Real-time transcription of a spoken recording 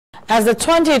As the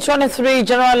 2023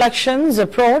 general elections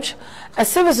approach, a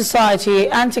civil society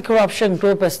anti-corruption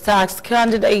group has tasked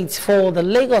candidates for the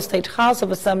Lagos State House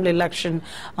of Assembly election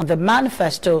on the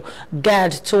Manifesto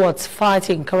geared towards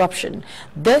fighting corruption.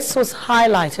 This was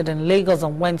highlighted in Lagos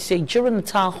on Wednesday during a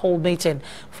town hall meeting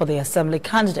for the Assembly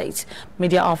candidates.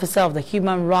 Media officer of the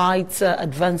Human Rights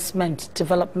Advancement,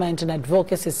 Development and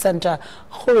Advocacy Center,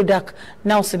 Hurdac,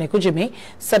 Nelson Ekujimi,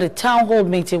 said a town hall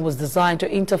meeting was designed to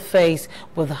interface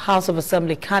with the House of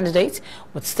Assembly candidates,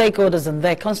 with stakeholders in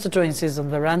their constituencies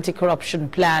on their anti-corruption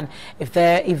plan if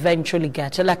they eventually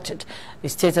get elected. He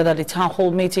stated that the town hall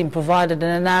meeting provided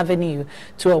an avenue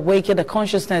to awaken the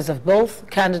consciousness of both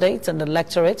candidates and the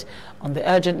electorate on the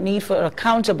urgent need for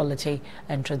accountability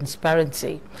and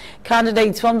transparency.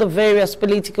 Candidates from the various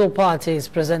political parties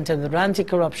presented their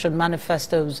anti-corruption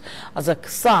manifestos as a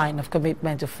sign of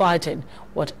commitment to fighting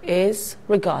what is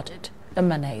regarded a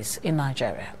menace in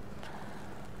Nigeria.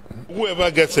 Whoever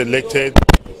gets elected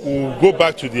will go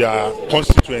back to their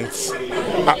constituents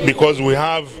because we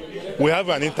have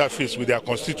an interface with their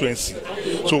constituency.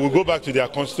 So we'll go back to their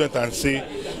constituent and say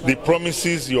the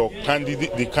promises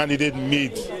the candidate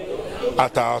made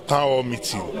at our town hall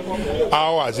meeting,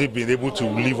 how has he been able to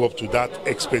live up to that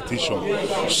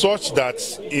expectation, such that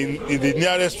in the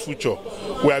nearest future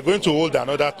we are going to hold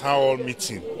another town hall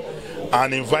meeting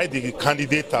and invite the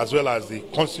candidate as well as the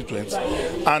constituents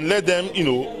and let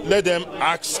them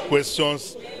ask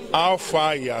questions how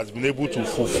far he has been able to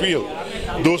fulfill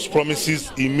those promises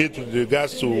he made with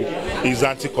regards to his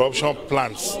anti-corruption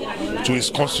plans to his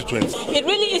constituents. It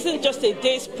really isn't just a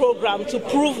day's program to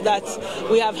prove that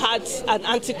we have had an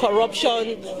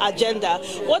anti-corruption agenda.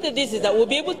 What it is that we'll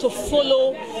be able to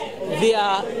follow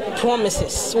their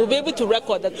promises. We'll be able to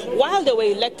record that while they were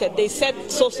elected, they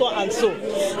said so and so.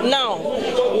 Now,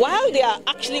 while they are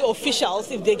actually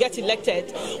officials, if they get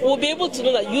elected, we'll be able to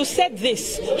know that you said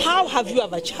this. How have you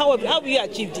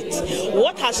achieved it?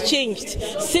 What has changed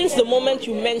since the moment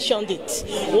you mentioned it?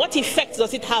 What effect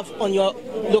does it have on your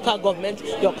local government,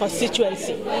 your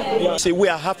constituency? See, we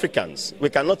are Africans. We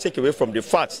cannot take away from the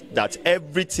fact that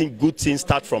everything good things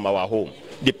start from our home.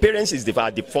 The parents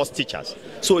are the first teachers.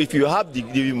 So if you have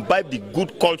you imbibe the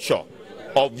good culture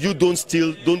of you don't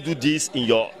steal, don't do this in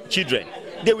your children,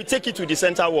 they will take it to the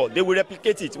center world. They will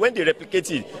replicate it. When they replicate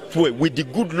it with the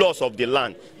good laws of the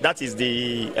land, that is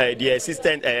the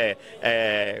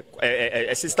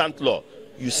assistant law,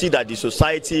 you see that the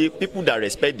society, people that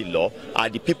respect the law, are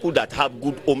the people that have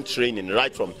good home training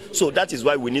right from. So that is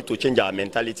why we need to change our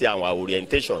mentality and our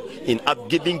orientation in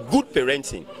giving good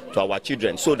parenting to our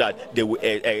children, so that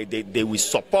they will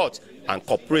support and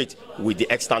cooperate with the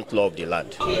extant law of the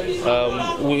land.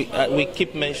 We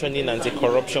keep mentioning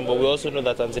anti-corruption, but we also know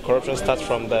that anti-corruption starts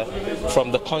from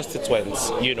the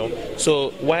constituents.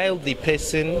 So while the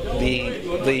person,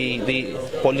 the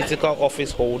political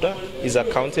office holder is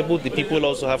accountable, the people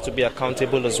also have to be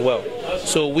accountable as well.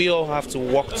 So we all have to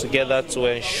work together to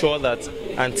ensure that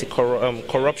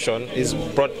anti-corruption is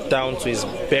brought down to its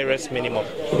barest minimum.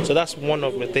 So that's one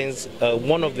of the things,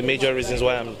 one of the major reasons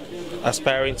why I'm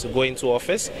aspiring to go into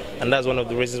office, and that's one of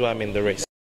the reasons why I'm in the race.